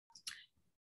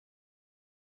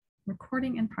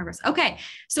Recording in progress. Okay,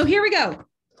 so here we go.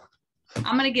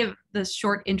 I'm going to give the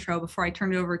short intro before I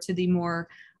turn it over to the more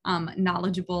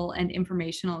knowledgeable and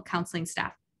informational counseling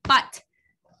staff. But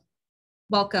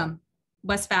welcome,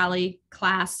 West Valley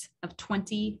class of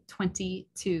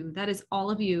 2022. That is all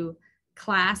of you,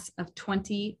 class of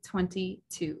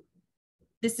 2022.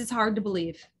 This is hard to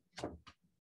believe.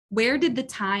 Where did the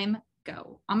time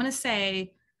go? I'm going to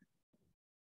say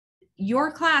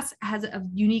your class has a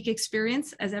unique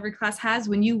experience, as every class has.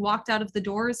 When you walked out of the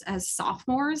doors as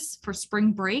sophomores for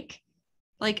spring break,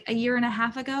 like a year and a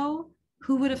half ago,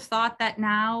 who would have thought that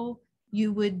now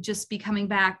you would just be coming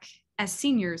back as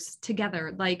seniors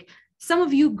together? Like some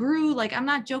of you grew, like, I'm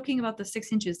not joking about the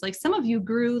 6 inches, like some of you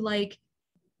grew like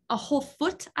a whole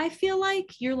foot. I feel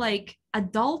like you're like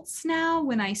adults now.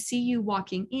 When I see you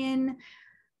walking in,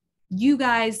 you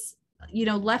guys, you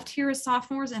know, left here as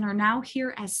sophomores and are now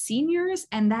here as seniors.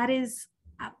 And that is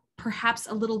perhaps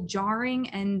a little jarring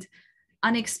and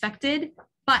unexpected,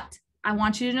 but I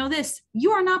want you to know this: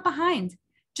 you are not behind.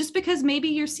 Just because maybe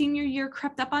your senior year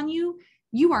crept up on you,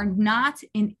 you are not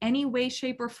in any way,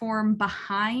 shape, or form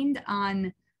behind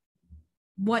on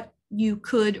what you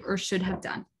could or should have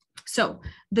done. So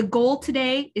the goal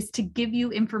today is to give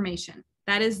you information.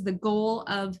 That is the goal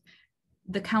of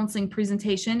the counseling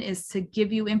presentation, is to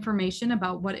give you information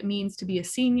about what it means to be a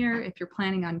senior. If you're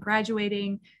planning on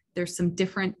graduating, there's some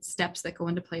different steps that go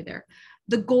into play there.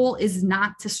 The goal is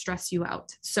not to stress you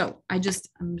out. So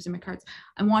I'm using my cards.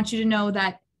 I want you to know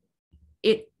that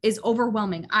it is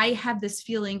overwhelming. I have this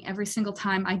feeling every single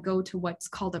time I go to what's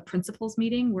called a principals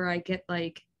meeting, where I get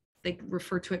like, they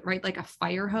refer to it, right, like a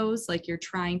fire hose, like you're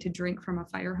trying to drink from a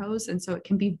fire hose. And so it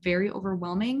can be very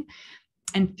overwhelming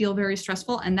and feel very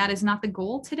stressful. And that is not the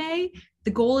goal today.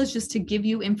 The goal is just to give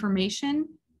you information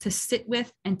to sit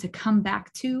with and to come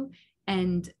back to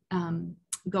and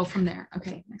go from there.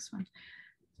 Okay, next one.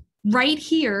 Right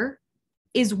here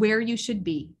is where you should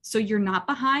be. So you're not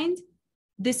behind.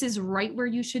 This is right where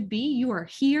you should be. You are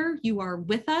here. You are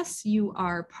with us. You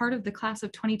are part of the class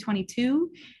of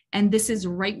 2022. And this is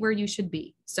right where you should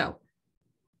be. So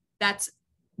that's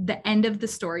the end of the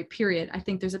story, period. I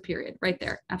think there's a period right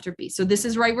there after B. So this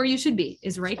is right where you should be,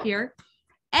 is right here.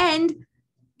 And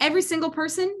every single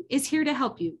person is here to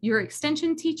help you. Your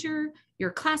extension teacher,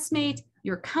 your classmate,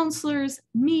 your counselors,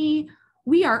 me,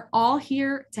 we are all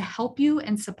here to help you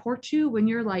and support you when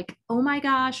you're like, oh my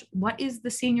gosh, what is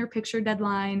the senior picture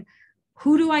deadline?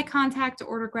 Who do I contact to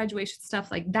order graduation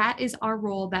stuff? Like, that is our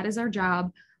role. That is our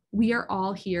job. We are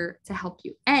all here to help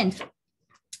you. And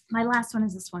my last one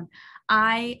is this one.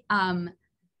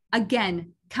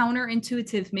 Again,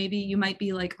 counterintuitive. Maybe you might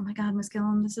be like, oh my God, Ms.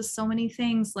 Gillum, this is so many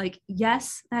things. Like,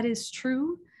 yes, that is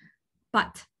true.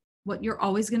 But what you're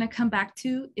always going to come back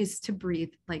to is to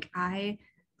breathe. Like, I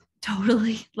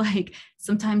totally like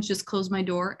sometimes just close my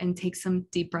door and take some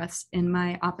deep breaths in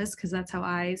my office, because that's how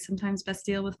I sometimes best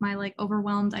deal with my like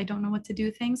overwhelmed, I don't know what to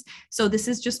do things. So this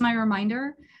is just my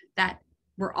reminder that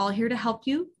we're all here to help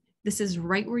you. This is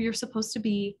right where you're supposed to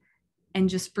be. And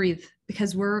just breathe,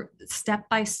 because we're step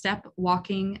by step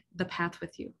walking the path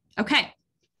with you. Okay.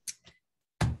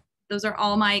 Those are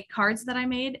all my cards that I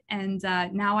made. And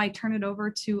now I turn it over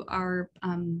to our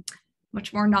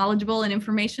much more knowledgeable and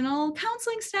informational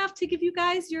counseling staff to give you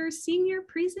guys your senior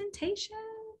presentation.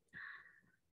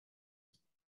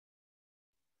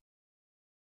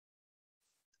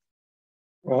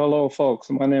 Well, hello, folks.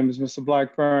 My name is Mr.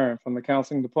 Blackburn from the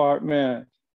counseling department.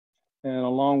 And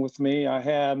along with me, I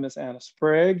have Ms. Anna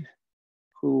Sprague,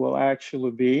 who will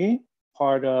actually be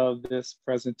part of this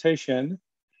presentation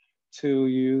to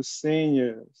you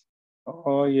seniors.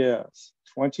 Oh yes,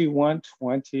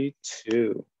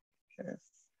 2122. Okay.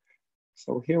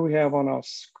 So here we have on our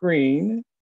screen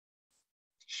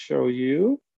to show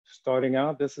you, starting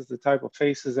out, this is the type of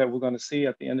faces that we're going to see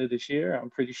at the end of this year. I'm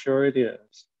pretty sure it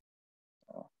is.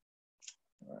 All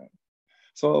right.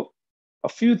 So a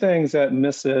few things that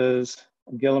Mrs.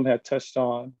 Gillum had touched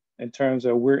on in terms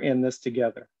of we're in this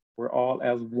together. We're all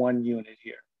as one unit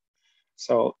here.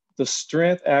 So the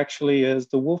strength actually is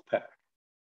the wolf pack.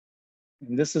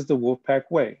 And this is the wolf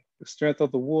pack way. The strength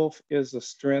of the wolf is the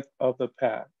strength of the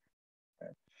pack.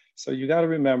 Okay. So you got to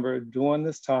remember, during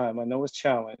this time, I know it's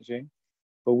challenging,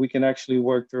 but we can actually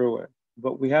work through it.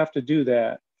 But we have to do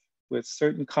that with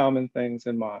certain common things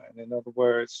in mind. In other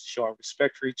words, showing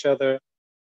respect for each other.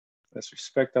 Let's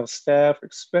respect our staff,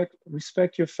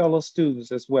 respect your fellow students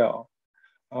as well,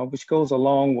 which goes a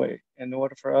long way in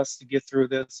order for us to get through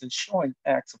this, and showing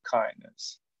acts of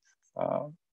kindness.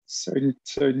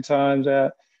 Certain times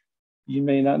that you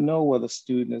may not know what a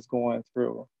student is going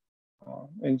through,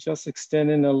 And just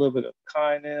extending a little bit of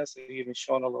kindness and even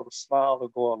showing a little smile will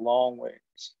go a long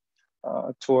ways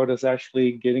toward us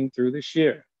actually getting through this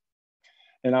year.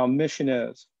 And our mission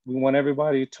is we want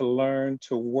everybody to learn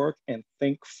to work and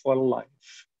think for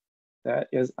life. That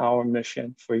is our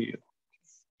mission for you.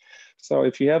 So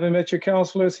if you haven't met your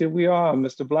counselors, here we are.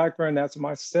 Mr. Blackburn, that's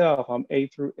myself. I'm A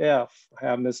through F. I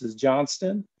have Mrs.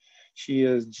 Johnston. She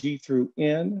is G through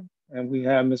N. And we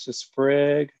have Mrs.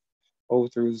 Sprague, O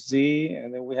through Z.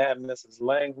 And then we have Mrs.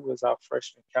 Lang, who is our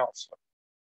freshman counselor.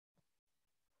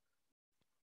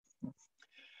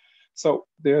 So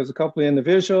there's a couple of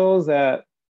individuals that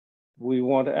we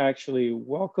want to actually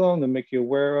welcome to make you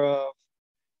aware of.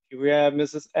 Here we have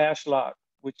Mrs. Ashlock,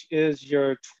 which is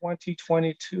your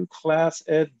 2022 class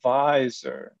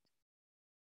advisor.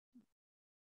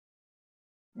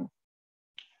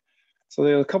 So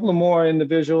there are a couple of more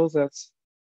individuals that's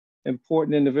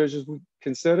important individuals we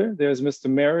consider. There's Mr.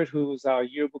 Merritt, who's our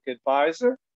yearbook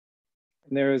advisor.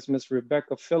 And there is Ms.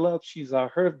 Rebecca Phillips. She's our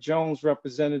Herb Jones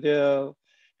representative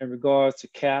in regards to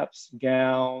caps,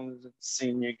 gowns, and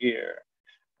senior gear.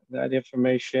 That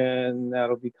information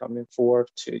that'll be coming forth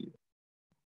to you.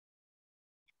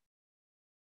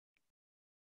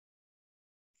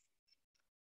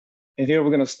 And here we're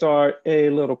going to start a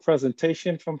little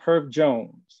presentation from Herb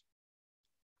Jones.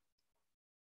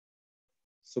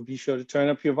 So be sure to turn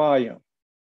up your volume.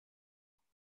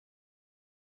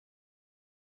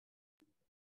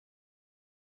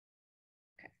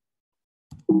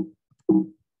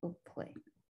 Oh, play.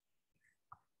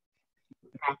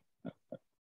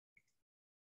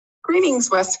 Greetings,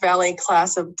 West Valley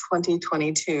class of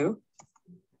 2022.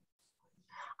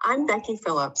 I'm Becky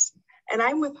Phillips, and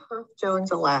I'm with Herb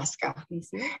Jones, Alaska.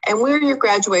 And we're your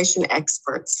graduation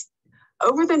experts.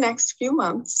 Over the next few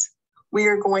months, we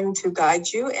are going to guide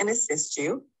you and assist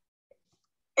you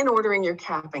in ordering your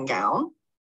cap and gown,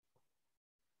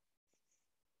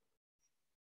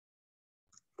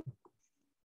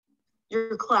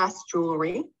 your class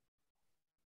jewelry,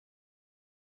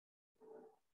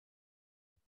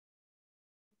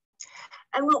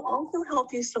 and we'll also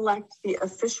help you select the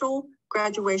official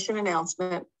graduation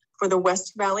announcement for the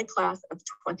West Valley class of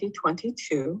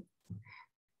 2022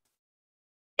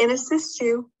 and assist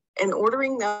you in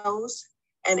ordering those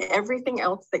and everything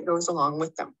else that goes along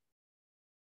with them.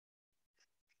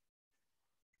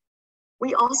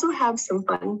 We also have some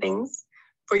fun things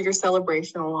for your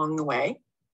celebration along the way,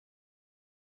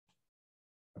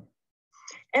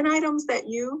 and items that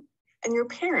you and your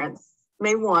parents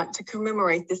may want to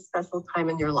commemorate this special time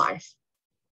in your life.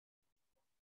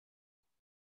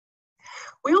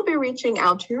 We'll be reaching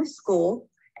out to your school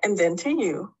and then to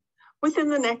you within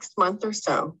the next month or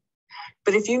so.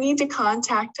 But if you need to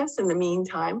contact us in the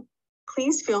meantime,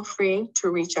 please feel free to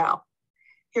reach out.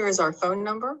 Here is our phone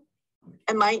number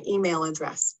and my email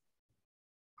address.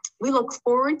 We look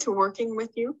forward to working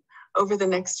with you over the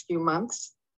next few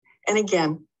months. And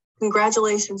again,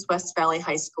 congratulations, West Valley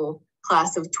High School,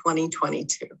 class of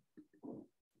 2022.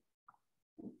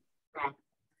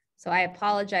 So I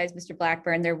apologize, Mr.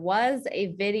 Blackburn. There was a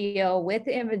video with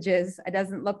images. It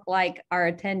doesn't look like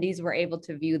our attendees were able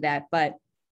to view that, but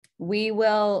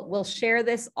we'll share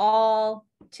this all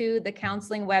to the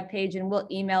counseling webpage, and we'll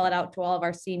email it out to all of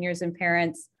our seniors and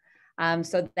parents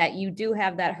so that you do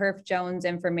have that Herb Jones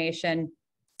information.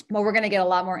 But we're going to get a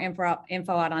lot more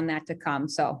info out on that to come.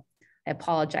 So I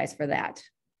apologize for that.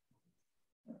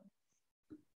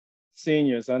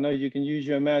 Seniors, I know you can use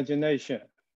your imagination.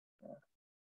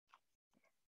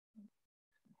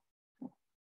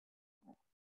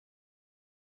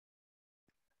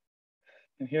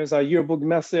 And here's our yearbook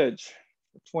message.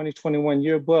 The 2021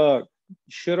 yearbook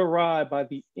should arrive by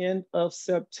the end of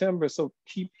September. So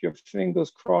keep your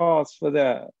fingers crossed for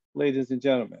that, ladies and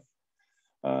gentlemen.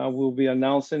 We'll be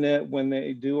announcing it when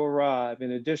they do arrive.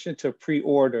 In addition to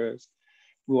pre-orders,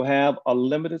 we'll have a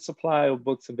limited supply of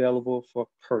books available for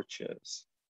purchase.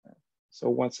 So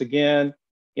once again,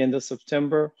 end of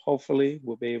September, hopefully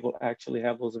we'll be able to actually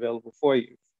have those available for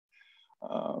you.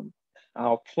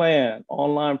 Our plan,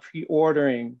 online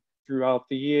pre-ordering throughout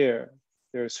the year.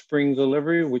 There's spring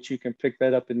delivery, which you can pick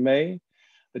that up in May.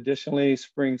 Additionally,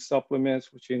 spring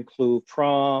supplements, which include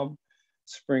prom,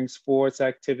 spring sports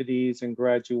activities, and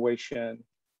graduation.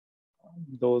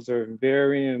 Those are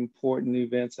very important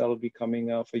events that will be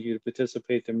coming up for you to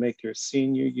participate to make your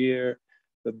senior year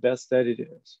the best that it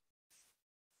is.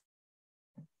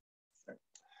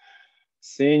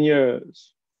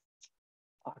 Seniors,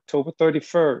 October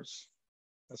 31st,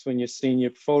 that's when your senior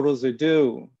photos are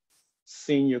due,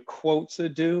 senior quotes are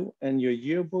due, and your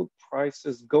yearbook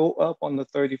prices go up on the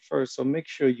 31st. So make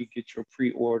sure you get your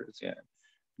pre-orders in.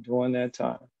 during that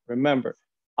time. Remember,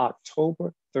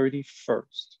 October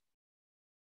 31st.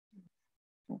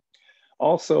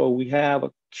 Also, we have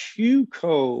a Q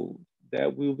code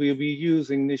that we will be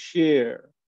using this year.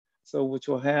 So which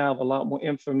will have a lot more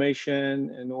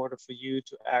information in order for you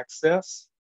to access.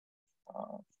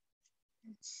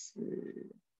 Let's see.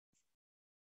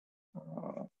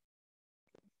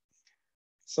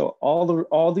 So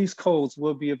all these codes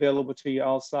will be available to you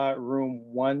outside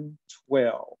room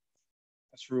 112.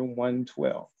 That's room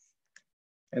 112.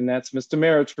 And that's Mr.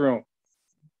 Merritt's room.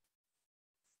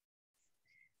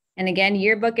 And again,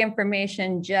 yearbook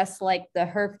information, just like the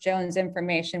Herff Jones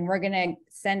information, we're going to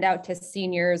send out to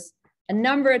seniors a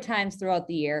number of times throughout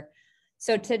the year.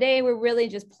 So today we're really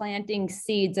just planting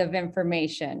seeds of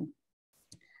information.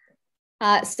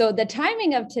 So the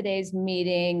timing of today's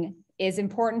meeting is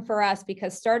important for us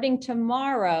because starting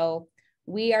tomorrow,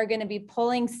 we are going to be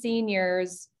pulling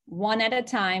seniors one at a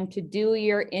time to do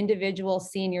your individual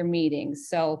senior meetings.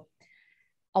 So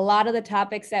a lot of the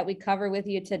topics that we cover with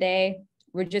you today,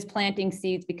 we're just planting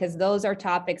seeds because those are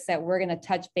topics that we're going to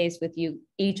touch base with you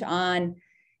each on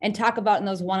and talk about in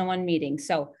those one-on-one meetings.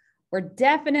 So we're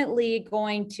definitely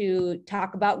going to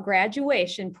talk about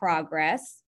graduation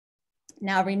progress.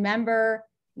 Now, remember,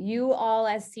 you all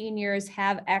as seniors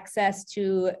have access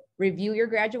to review your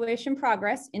graduation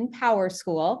progress in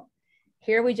PowerSchool.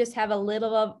 Here we just have a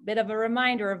little bit of a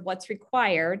reminder of what's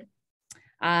required.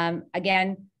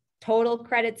 Again, total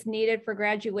credits needed for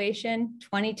graduation,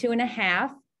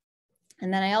 22.5.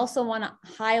 And then I also want to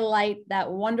highlight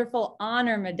that wonderful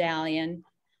honor medallion.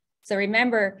 So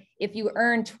remember, if you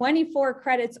earn 24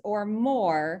 credits or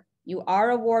more, you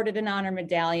are awarded an honor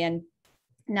medallion.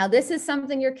 Now, this is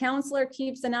something your counselor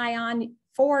keeps an eye on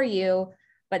for you,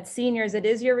 but seniors, it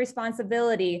is your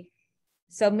responsibility.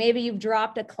 So maybe you've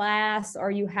dropped a class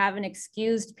or you have an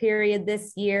excused period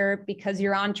this year because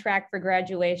you're on track for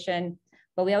graduation.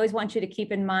 But we always want you to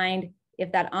keep in mind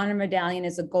if that honor medallion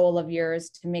is a goal of yours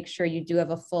to make sure you do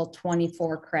have a full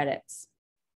 24 credits.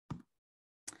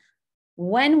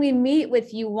 When we meet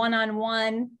with you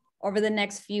one-on-one over the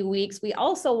next few weeks, we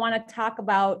also want to talk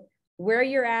about where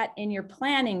you're at in your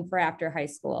planning for after high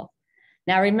school.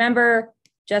 Now, remember,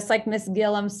 just like Ms.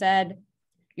 Gillum said,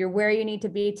 you're where you need to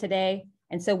be today.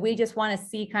 And so we just want to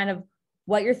see kind of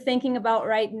what you're thinking about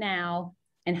right now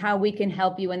and how we can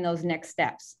help you in those next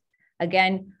steps.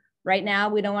 Again, right now,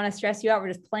 we don't want to stress you out. We're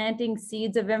just planting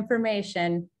seeds of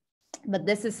information, but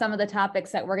this is some of the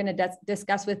topics that we're going to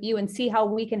discuss with you and see how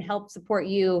we can help support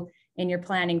you in your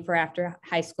planning for after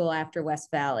high school, after West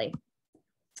Valley.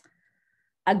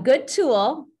 A good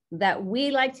tool that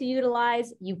we like to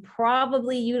utilize, you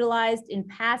probably utilized in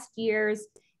past years,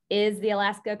 is the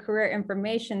Alaska Career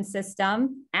Information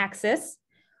System, ACCESS.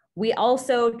 We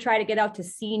also try to get out to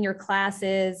senior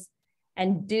classes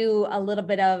and do a little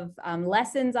bit of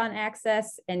lessons on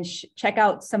ACCESS and check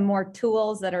out some more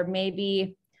tools that are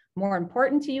maybe more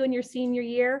important to you in your senior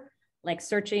year, like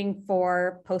searching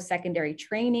for post-secondary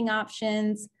training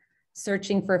options,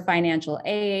 searching for financial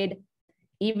aid.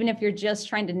 Even if you're just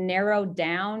trying to narrow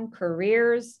down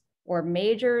careers or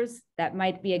majors that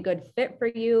might be a good fit for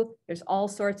you, there's all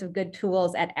sorts of good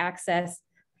tools at ACCESS,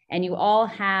 and you all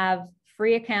have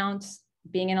free accounts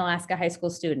being an Alaska high school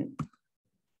student.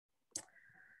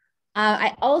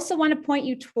 I also want to point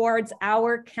you towards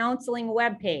our counseling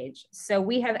webpage. So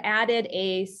we have added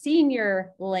a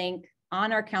senior link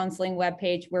on our counseling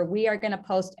webpage where we are going to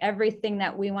post everything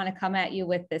that we want to come at you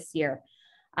with this year.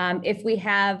 If we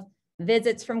have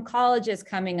visits from colleges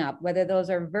coming up, whether those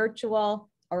are virtual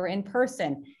or in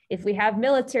person, if we have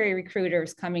military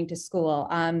recruiters coming to school,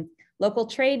 local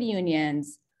trade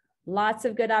unions, lots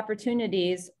of good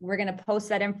opportunities. We're going to post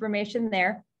that information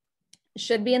there.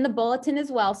 Should be in the bulletin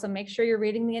as well, so make sure you're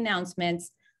reading the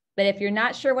announcements. But if you're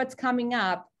not sure what's coming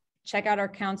up, check out our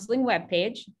counseling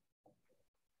webpage.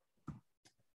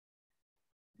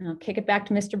 I'll kick it back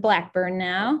to Mr. Blackburn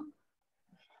now.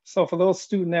 So for those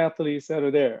student athletes that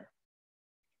are there,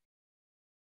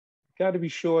 got to be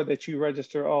sure that you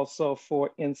register also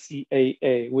for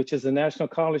NCAA, which is the National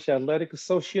College Athletic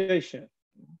Association.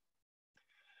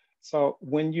 So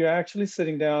when you're actually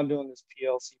sitting down doing this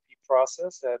PLCP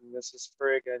process that Mrs.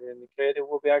 Sprigg had indicated,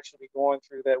 we'll be actually going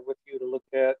through that with you to look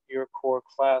at your core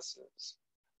classes.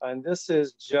 And this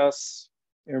is just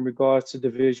in regards to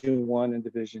Division I and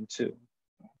Division II.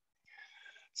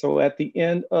 So at the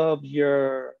end of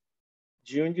your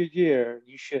junior year,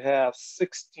 you should have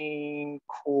 16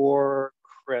 core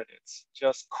credits,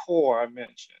 just core I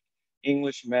mentioned,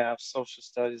 English, math, social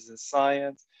studies, and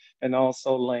science, and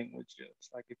also languages,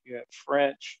 like if you had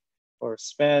French or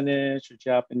Spanish or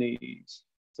Japanese.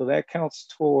 So that counts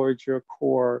towards your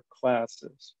core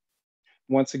classes.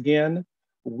 Once again,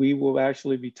 we will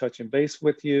actually be touching base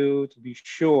with you to be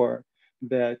sure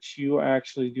that you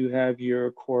actually do have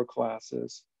your core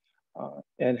classes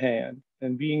in hand,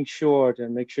 and being sure to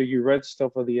make sure you register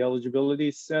for the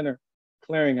Eligibility Center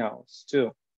Clearinghouse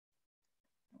too.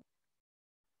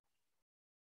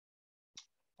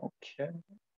 Okay.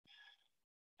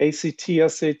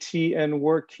 ACT, SAT, and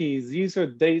WorkKeys. These are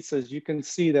dates, as you can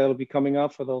see, that'll be coming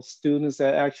up for those students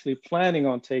that are actually planning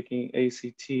on taking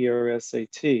ACT or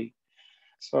SAT.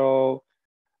 So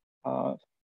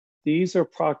these are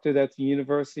proctored at the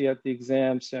university at the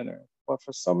exam center. But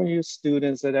for some of you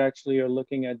students that actually are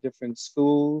looking at different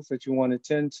schools that you want to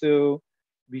attend to,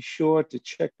 be sure to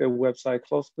check their website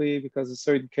closely, because in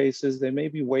certain cases, they may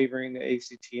be waiving the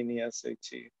ACT and the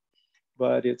SAT,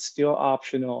 but it's still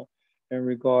optional in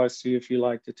regards to if you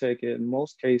like to take it. In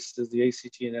most cases, the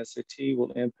ACT and SAT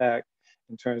will impact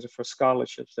in terms of for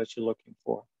scholarships that you're looking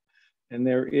for. And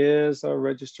there is a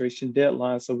registration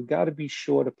deadline, so we've got to be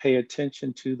sure to pay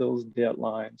attention to those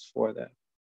deadlines for that.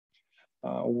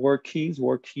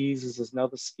 WorkKeys is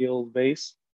another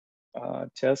skill-based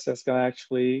test that's going to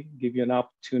actually give you an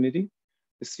opportunity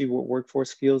to see what workforce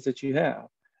skills that you have.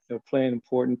 They'll play an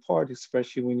important part,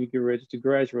 especially when you get ready to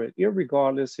graduate,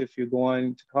 irregardless if you're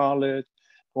going to college,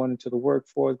 going into the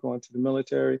workforce, going to the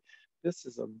military. This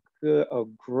is a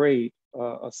great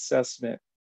assessment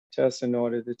test in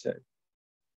order to take.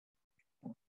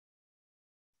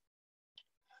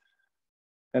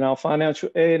 And our financial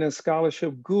aid and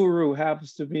scholarship guru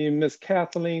happens to be Miss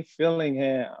Kathleen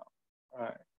Fillingham. All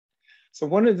right. So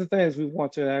one of the things we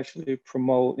want to actually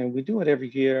promote, and we do it every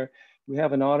year, we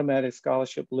have an automatic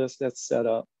scholarship list that's set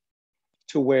up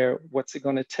to where what's it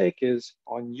going to take is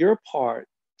on your part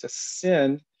to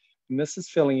send Mrs.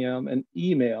 Fillingham an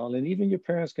email, and even your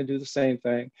parents can do the same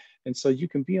thing. And so you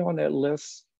can be on that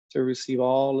list to receive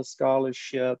all the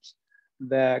scholarships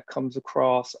that comes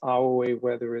across our way,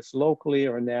 whether it's locally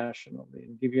or nationally,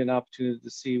 and give you an opportunity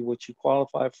to see what you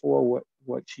qualify for,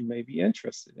 what you may be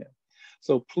interested in.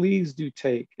 So please do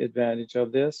take advantage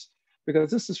of this, because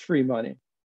this is free money.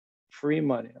 Free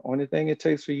money. Only thing it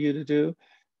takes for you to do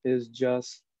is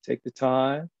just take the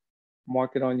time,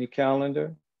 mark it on your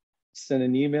calendar, send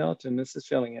an email to Mrs.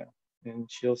 Fillingham, and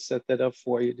she'll set that up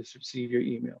for you to receive your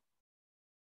email.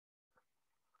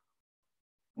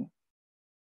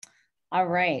 All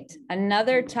right,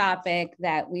 another topic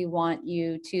that we want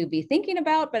you to be thinking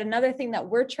about, but another thing that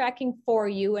we're tracking for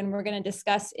you and we're going to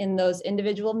discuss in those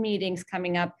individual meetings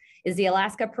coming up is the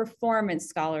Alaska Performance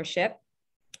Scholarship.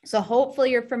 So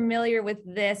hopefully you're familiar with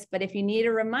this, but if you need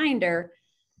a reminder,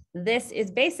 this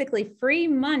is basically free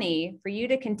money for you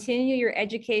to continue your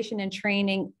education and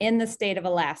training in the state of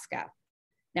Alaska.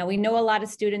 Now, we know a lot of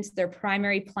students, their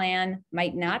primary plan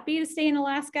might not be to stay in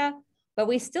Alaska, but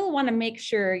we still want to make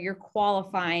sure you're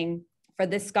qualifying for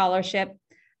this scholarship.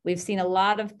 We've seen a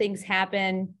lot of things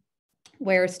happen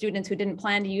where students who didn't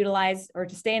plan to utilize or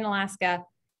to stay in Alaska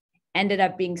ended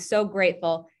up being so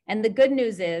grateful. And the good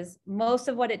news is most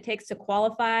of what it takes to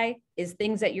qualify is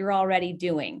things that you're already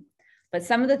doing. But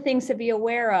some of the things to be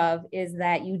aware of is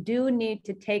that you do need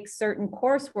to take certain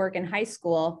coursework in high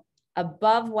school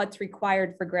above what's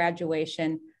required for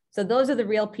graduation. So those are the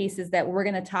real pieces that we're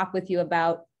going to talk with you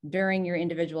about during your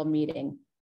individual meeting.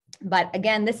 But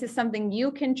again, this is something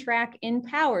you can track in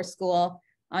PowerSchool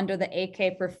under the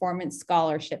AK Performance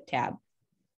Scholarship tab.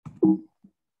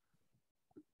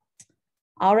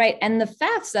 All right, and the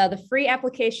FAFSA, the free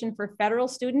application for federal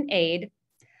student aid,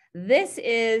 this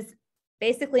is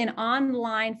basically an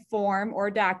online form or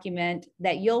document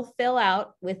that you'll fill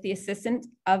out with the assistance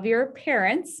of your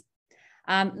parents.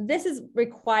 This is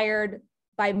required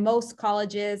by most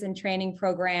colleges and training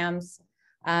programs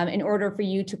in order for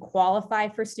you to qualify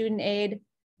for student aid,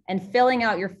 and filling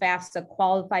out your FAFSA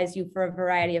qualifies you for a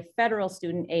variety of federal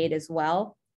student aid as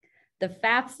well. The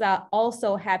FAFSA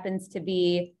also happens to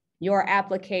be your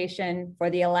application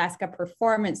for the Alaska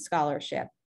Performance Scholarship.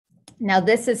 Now,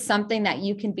 this is something that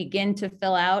you can begin to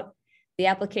fill out. The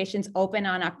application's open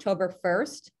on October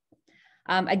 1st.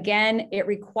 Again, it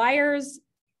requires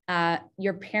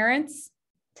your parents'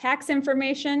 tax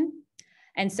information.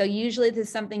 And so usually this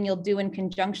is something you'll do in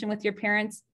conjunction with your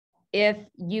parents. If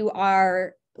you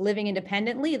are living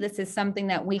independently, this is something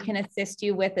that we can assist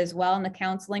you with as well in the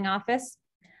counseling office.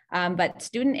 But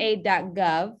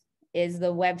studentaid.gov is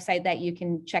the website that you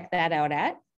can check that out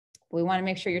at. We want to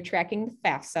make sure you're tracking the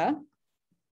FAFSA.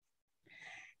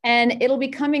 And it'll be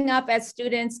coming up as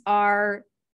students are,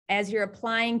 as you're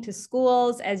applying to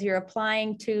schools, as you're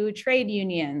applying to trade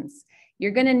unions.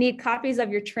 You're going to need copies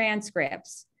of your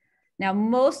transcripts. Now,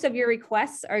 most of your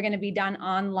requests are going to be done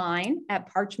online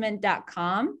at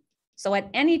parchment.com. So at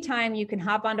any time you can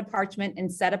hop onto Parchment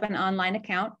and set up an online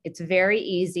account. It's very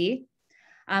easy.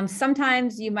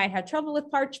 Sometimes you might have trouble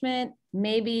with Parchment.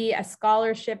 Maybe a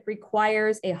scholarship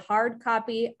requires a hard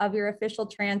copy of your official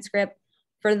transcript.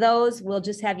 For those, we'll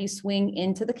just have you swing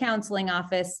into the counseling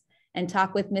office and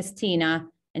talk with Miss Tina,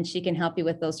 and she can help you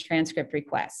with those transcript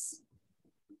requests.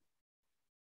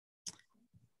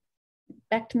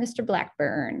 Back to Mr.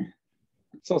 Blackburn.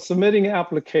 So submitting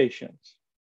applications.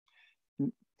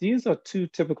 These are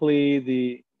typically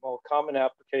the more common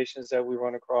applications that we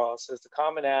run across is the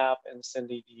Common App and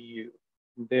SendEDU.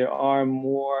 There are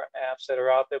more apps that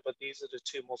are out there, but these are the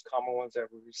two most common ones that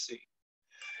we receive.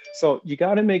 So you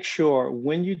got to make sure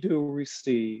when you do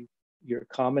receive your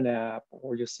Common App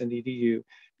or your SendEDU,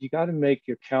 you got to make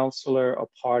your counselor a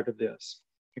part of this,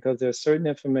 because there's certain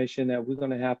information that we're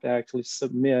going to have to actually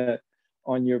submit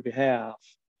on your behalf.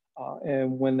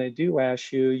 And when they do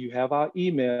ask you, you have our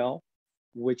email,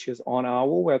 which is on our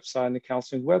website, and the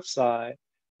counseling website,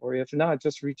 or if not,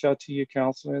 just reach out to your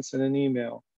counselor and send an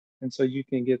email. And so you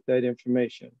can get that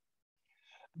information.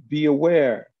 Be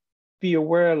aware,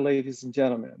 ladies and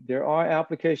gentlemen, there are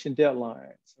application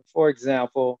deadlines. For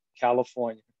example,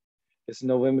 California, it's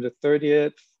November the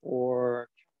 30th for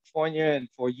California, and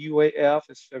for UAF,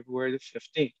 it's February the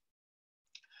 15th.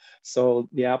 So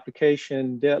the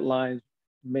application deadline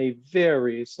may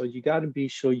vary, so you got to be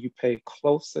sure you pay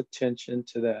close attention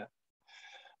to that.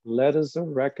 Letters of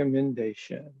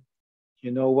recommendation. You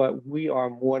know what? We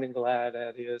are more than glad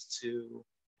that is to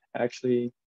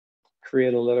actually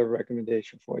create a letter of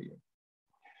recommendation for you.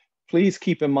 Please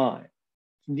keep in mind,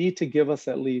 you need to give us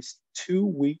at least 2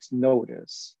 weeks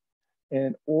notice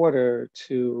in order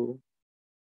to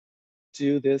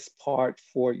do this part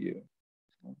for you.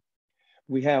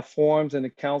 We have forms in the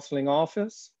counseling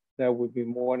office that would be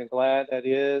more than glad that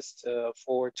is to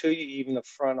forward to you. Even the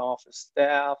front office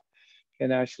staff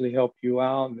can actually help you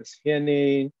out. Ms.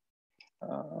 Henning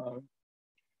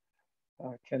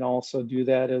can also do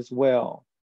that as well.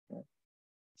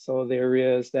 So there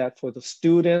is that for the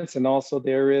students, and also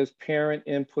there is parent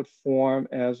input form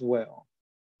as well.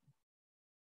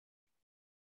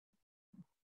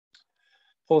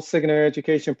 Post-secondary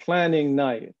education planning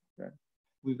night.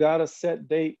 We've got a set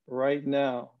date right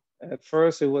now. At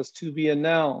first, it was to be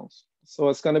announced. So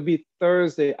it's going to be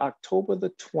Thursday, October the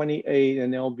 28th,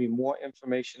 and there'll be more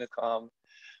information to come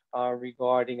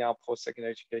regarding our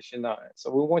post-secondary education night. So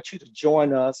we want you to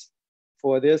join us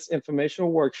for this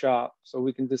informational workshop so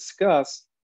we can discuss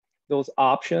those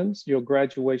options, your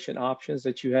graduation options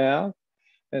that you have,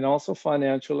 and also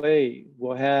financial aid.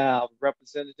 We'll have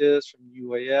representatives from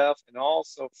UAF and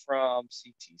also from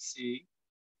CTC,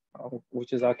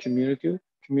 which is our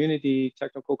community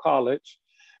technical college,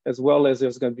 as well as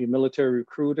there's going to be military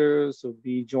recruiters who will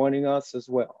be joining us as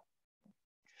well.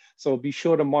 So be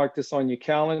sure to mark this on your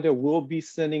calendar. We'll be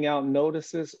sending out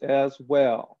notices as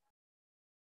well.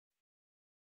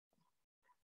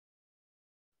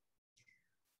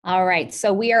 All right,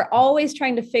 so we are always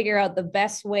trying to figure out the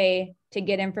best way to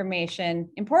get information,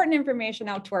 important information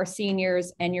out to our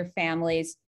seniors and your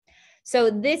families.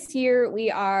 So this year we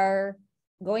are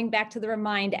going back to the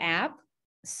Remind app.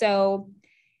 So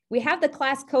we have the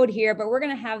class code here, but we're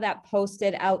going to have that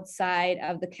posted outside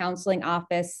of the counseling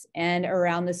office and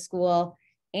around the school.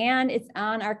 And it's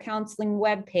on our counseling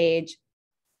webpage,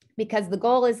 because the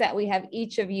goal is that we have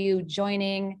each of you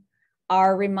joining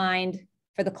our Remind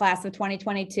for the class of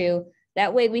 2022.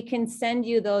 That way we can send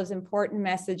you those important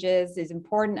messages, these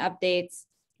important updates,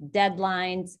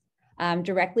 deadlines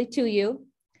directly to you.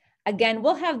 Again,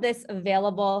 we'll have this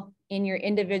available in your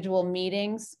individual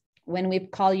meetings when we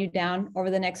call you down over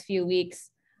the next few weeks,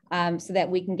 so that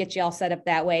we can get you all set up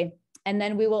that way. And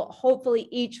then we will hopefully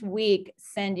each week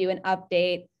send you an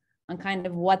update on kind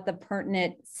of what the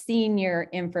pertinent senior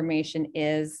information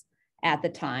is at the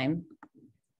time.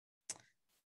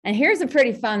 And here's a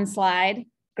pretty fun slide.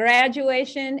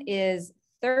 Graduation is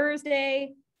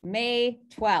Thursday, May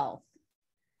 12th.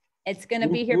 It's going to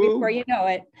be here before you know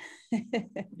it.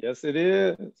 Yes, it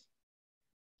is.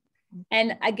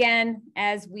 And again,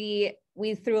 as we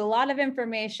threw a lot of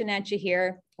information at you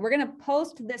here, we're going to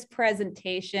post this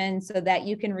presentation so that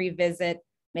you can revisit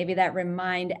maybe that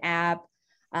Remind app,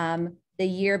 the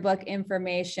yearbook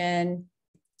information,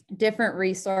 different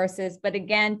resources. But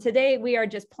again, today we are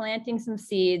just planting some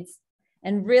seeds.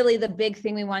 And really the big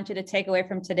thing we want you to take away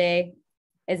from today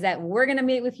is that we're going to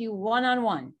meet with you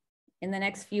one-on-one in the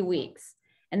next few weeks.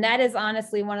 And that is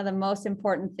honestly one of the most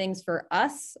important things for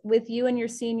us with you in your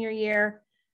senior year,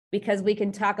 because we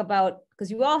can talk about,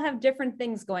 because you all have different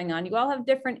things going on. You all have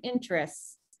different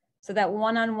interests. So that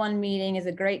one-on-one meeting is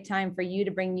a great time for you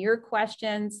to bring your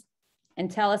questions and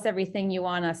tell us everything you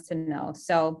want us to know.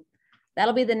 So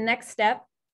that'll be the next step.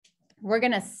 We're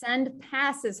going to send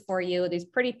passes for you, these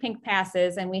pretty pink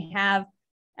passes, and we have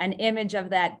an image of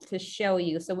that to show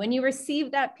you. So when you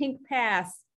receive that pink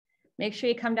pass, make sure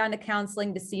you come down to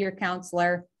counseling to see your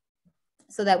counselor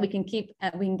so that we can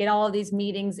get all of these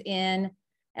meetings in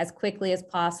as quickly as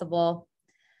possible.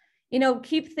 You know,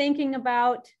 keep thinking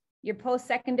about your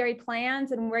post-secondary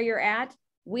plans and where you're at.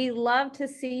 We love to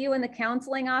see you in the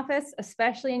counseling office,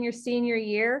 especially in your senior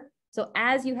year. So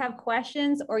as you have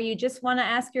questions or you just want to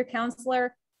ask your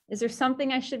counselor, is there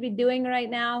something I should be doing right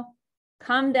now?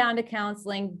 Come down to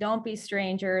counseling. Don't be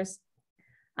strangers.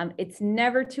 It's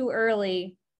never too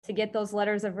early to get those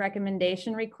letters of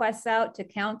recommendation requests out to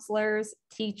counselors,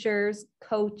 teachers,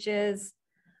 coaches.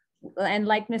 And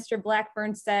like Mr.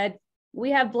 Blackburn said,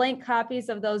 we have blank copies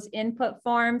of those input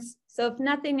forms. So if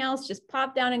nothing else, just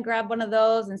pop down and grab one of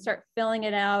those and start filling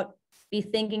it out. Be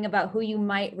thinking about who you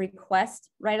might request,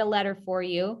 write a letter for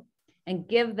you, and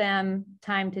give them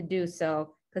time to do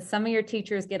so, because some of your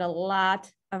teachers get a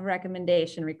lot of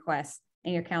recommendation requests,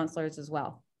 and your counselors as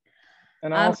well.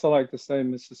 And I also like to say,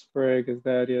 Mrs. Sprague,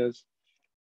 is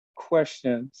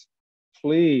questions.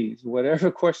 Please,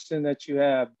 whatever question that you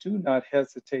have, do not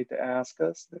hesitate to ask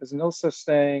us. There's no such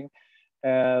thing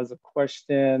as a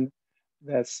question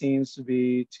that seems to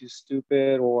be too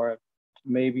stupid or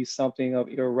maybe something of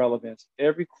irrelevance.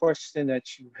 Every question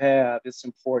that you have is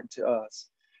important to us.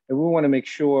 And we want to make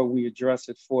sure we address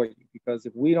it for you, because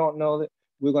if we don't know that,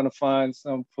 we're going to find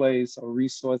some place or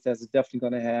resource that's definitely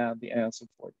going to have the answer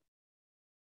for you.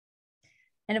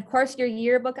 And of course, your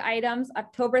yearbook items,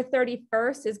 October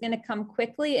 31st is going to come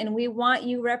quickly, and we want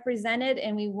you represented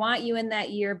and we want you in that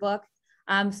yearbook.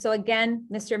 So again,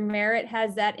 Mr. Merritt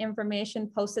has that information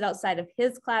posted outside of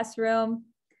his classroom.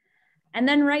 And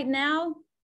then right now,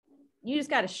 you just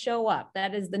got to show up.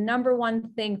 That is the number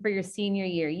one thing for your senior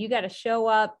year. You got to show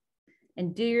up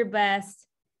and do your best.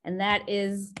 And that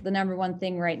is the number one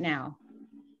thing right now.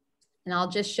 And I'll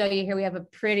just show you here. We have a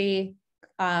pretty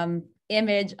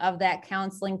image of that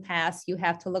counseling pass you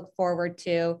have to look forward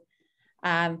to,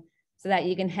 so that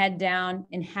you can head down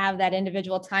and have that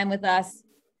individual time with us.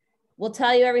 We'll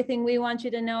tell you everything we want you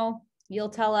to know. You'll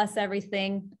tell us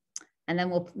everything, and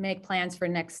then we'll make plans for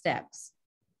next steps.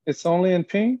 It's only in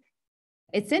pink?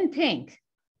 It's in pink.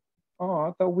 Oh,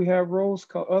 I thought we had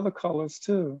other colors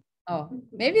too. Oh,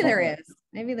 maybe there is.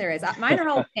 Maybe there is. Mine are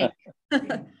all pink.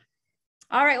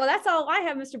 All right. Well, that's all I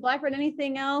have, Mr. Blackburn.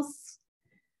 Anything else?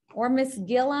 Or Miss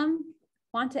Gillum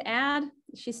want to add?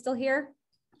 Is she still here?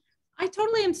 I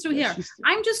totally am still here.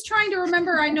 I'm just trying to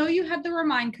remember. I know you had the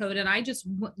Remind code, and I just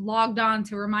logged on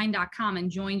to remind.com and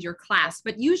joined your class.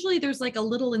 But usually there's like a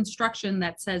little instruction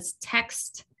that says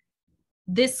text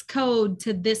this code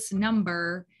to this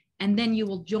number, and then you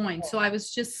will join. So I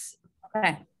was just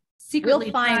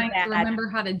secretly trying to remember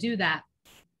how to do that.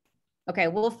 Okay,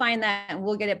 we'll find that and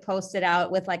we'll get it posted out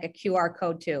with like a QR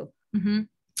code too.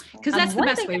 Because that's the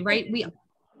best way, right?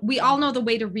 We all know the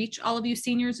way to reach all of you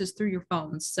seniors is through your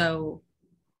phones. So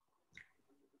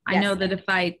I know that if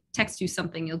I text you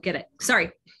something, you'll get it.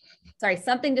 Sorry,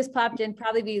 something just popped in.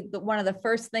 Probably be one of the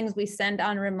first things we send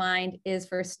on Remind is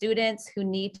for students who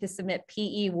need to submit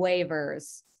PE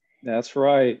waivers. That's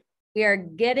right. We are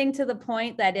getting to the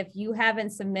point that if you haven't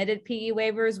submitted PE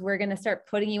waivers, we're going to start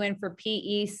putting you in for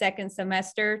PE second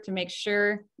semester to make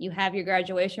sure you have your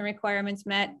graduation requirements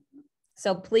met.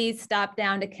 So please stop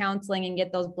down to counseling and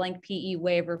get those blank PE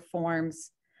waiver forms,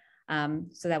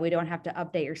 so that we don't have to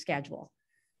update your schedule.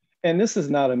 And this is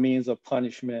not a means of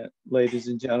punishment, ladies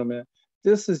and gentlemen.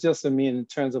 This is just a mean in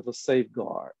terms of a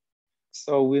safeguard.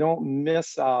 So we don't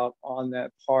miss out on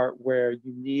that part where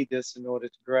you need this in order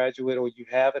to graduate, or you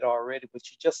have it already, but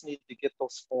you just need to get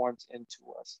those forms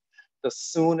into us. The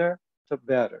sooner, the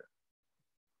better.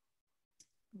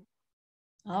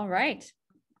 All right.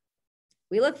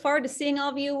 We look forward to seeing all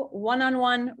of you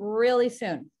one-on-one really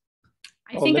soon.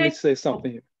 Let me say something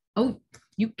here. Oh,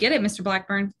 you get it, Mr.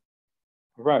 Blackburn.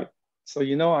 Right. So,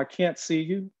 you know, I can't see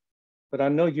you, but I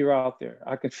know you're out there.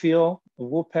 I can feel the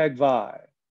Wolfpack vibe.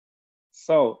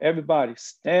 So everybody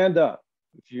stand up.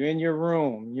 If you're in your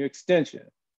room, your extension,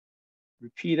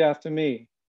 repeat after me.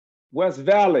 West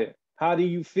Valley, how do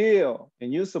you feel?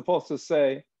 And you're supposed to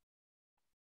say,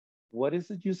 what is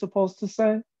it you're supposed to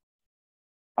say?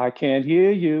 I can't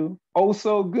hear you. Oh,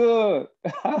 so good.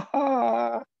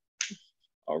 All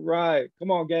right, come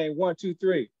on, gang. 1, 2,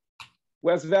 3.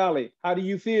 West Valley, how do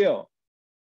you feel?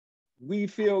 We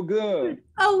feel good.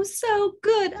 Oh, so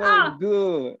good. So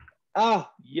good.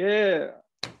 Yeah.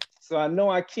 So I know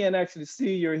I can't actually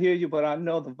see you or hear you, but I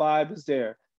know the vibe is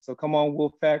there. So come on,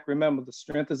 Wolfpack. Remember, the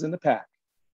strength is in the pack.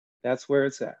 That's where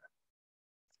it's at.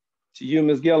 To you,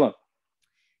 Ms. Gillum.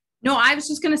 No, I was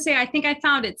just going to say, I think I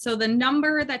found it. So the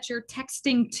number that you're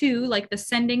texting to, like the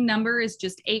sending number, is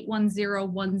just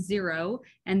 81010.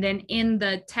 And then in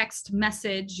the text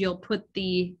message, you'll put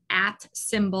the @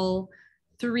 symbol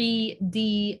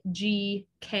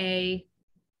 3DGK.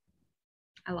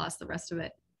 I lost the rest of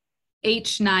it.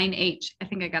 H9H. I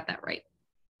think I got that right.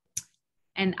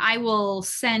 And I will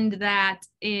send that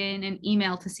in an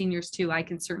email to seniors too. I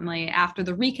can certainly, after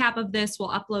the recap of this, we'll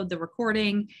upload the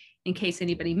recording in case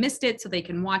anybody missed it so they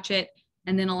can watch it.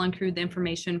 And then I'll include the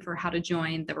information for how to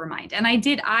join the Remind. And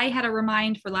I had a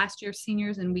Remind for last year's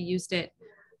seniors, and we used it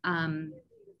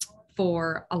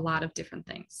for a lot of different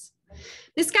things.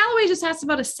 Ms. Galloway just asked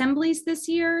about assemblies this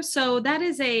year. So that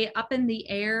is a up in the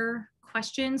air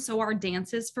question. So our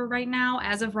dances for right now,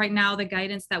 as of right now, the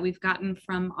guidance that we've gotten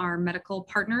from our medical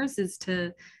partners is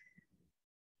to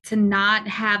not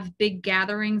have big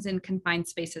gatherings in confined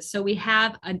spaces. So we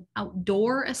have an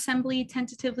outdoor assembly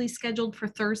tentatively scheduled for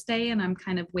Thursday, and I'm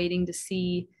kind of waiting to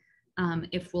see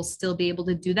if we'll still be able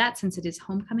to do that since it is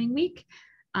homecoming week.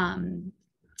 And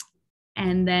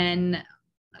then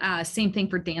same thing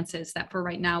for dances, that for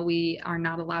right now we are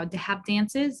not allowed to have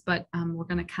dances, but we're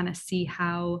going to kind of see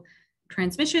how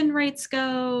transmission rates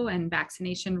go and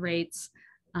vaccination rates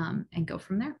and go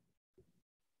from there.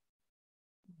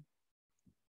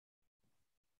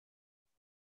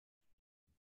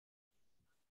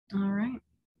 All right.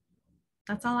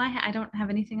 That's all I don't have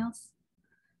anything else.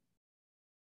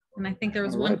 And I think there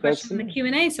was one question in the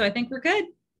Q&A, so I think we're good.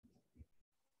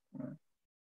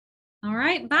 All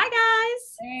right. Bye,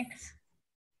 guys. Thanks.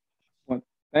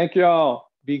 Thank y'all.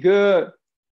 Be good.